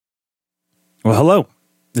Well, hello.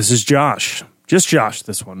 This is Josh. Just Josh,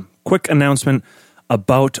 this one. Quick announcement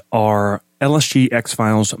about our LSG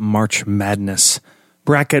X-Files March Madness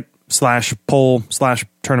bracket / poll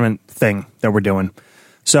 / tournament thing that we're doing.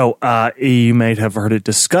 So you might have heard it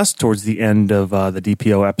discussed towards the end of the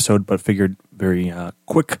DPO episode, but figured very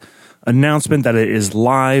quick announcement that it is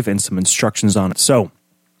live and some instructions on it. So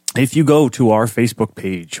if you go to our Facebook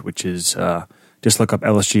page, which is just look up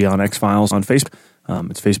LSG on X-Files on Facebook.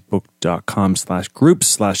 It's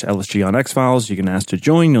facebook.com/groups/LSG on X-Files. You can ask to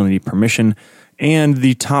join. You'll need permission. And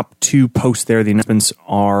the top two posts there, the announcements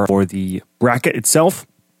are for the bracket itself.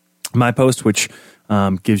 My post, which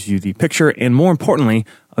gives you the picture, and more importantly,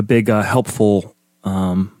 a big helpful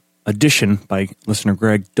addition by listener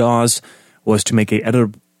Greg Dawes was to make a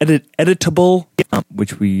editable,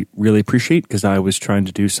 which we really appreciate because I was trying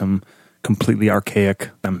to do some completely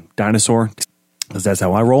archaic dinosaur, because that's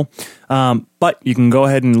how I roll. But you can go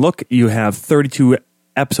ahead and look. You have 32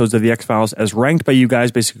 episodes of the X-Files as ranked by you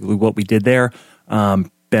guys, basically what we did there.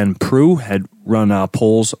 Ben Prue had run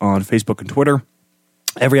polls on Facebook and Twitter.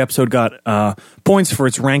 Every episode got points for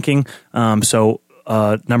its ranking. So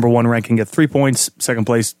number one ranking get 3 points, second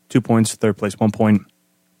place 2 points, third place 1 point.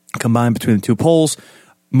 Combined between the two polls,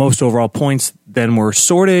 most overall points then were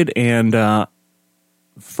sorted and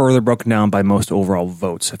further broken down by most overall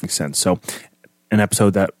votes, if that makes sense. So an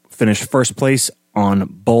episode that finished first place on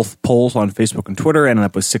both polls on Facebook and Twitter ended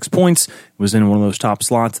up with 6 points. It was in one of those top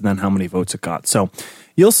slots, and then how many votes it got. So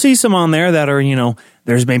you'll see some on there that are,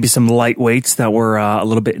 there's maybe some lightweights that were a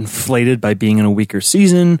little bit inflated by being in a weaker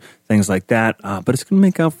season, things like that. But it's going to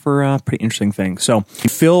make out for a pretty interesting thing. So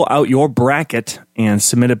fill out your bracket and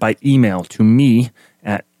submit it by email to me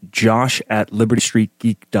at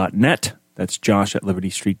josh@libertystreetgeek.net. That's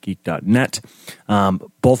josh@libertystreetgeek.net.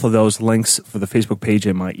 Both of those links for the Facebook page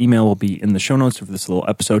and my email will be in the show notes for this little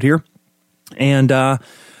episode here. And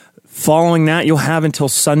following that, you'll have until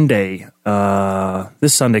Sunday,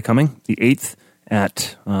 this Sunday coming, the 8th,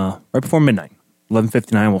 at right before midnight,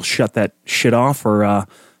 11:59. We'll shut that shit off for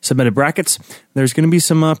submitted brackets. There's going to be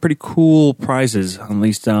some pretty cool prizes, at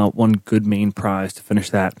least one good main prize to finish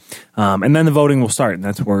that. And then the voting will start, and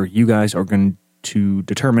that's where you guys are going to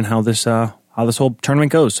determine how this whole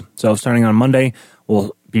tournament goes. So starting on Monday,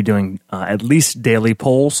 we'll be doing at least daily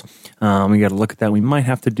polls. We got to look at that. We might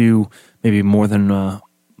have to do maybe more than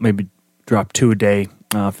maybe drop 2 a day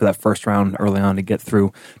for that first round early on to get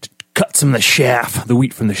through, to cut some of the chaff, the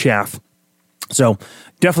wheat from the chaff. So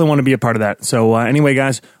definitely want to be a part of that. So anyway,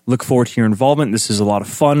 guys, look forward to your involvement. This is a lot of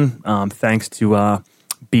fun. Thanks to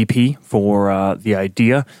BP for the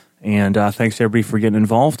idea, and thanks to everybody for getting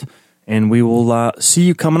involved. And we will see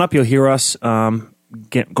you coming up. You'll hear us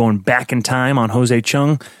going back in time on Jose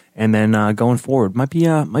Chung, and then going forward. Might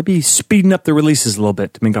be speeding up the releases a little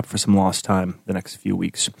bit to make up for some lost time the next few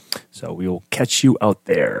weeks. So we will catch you out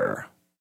there.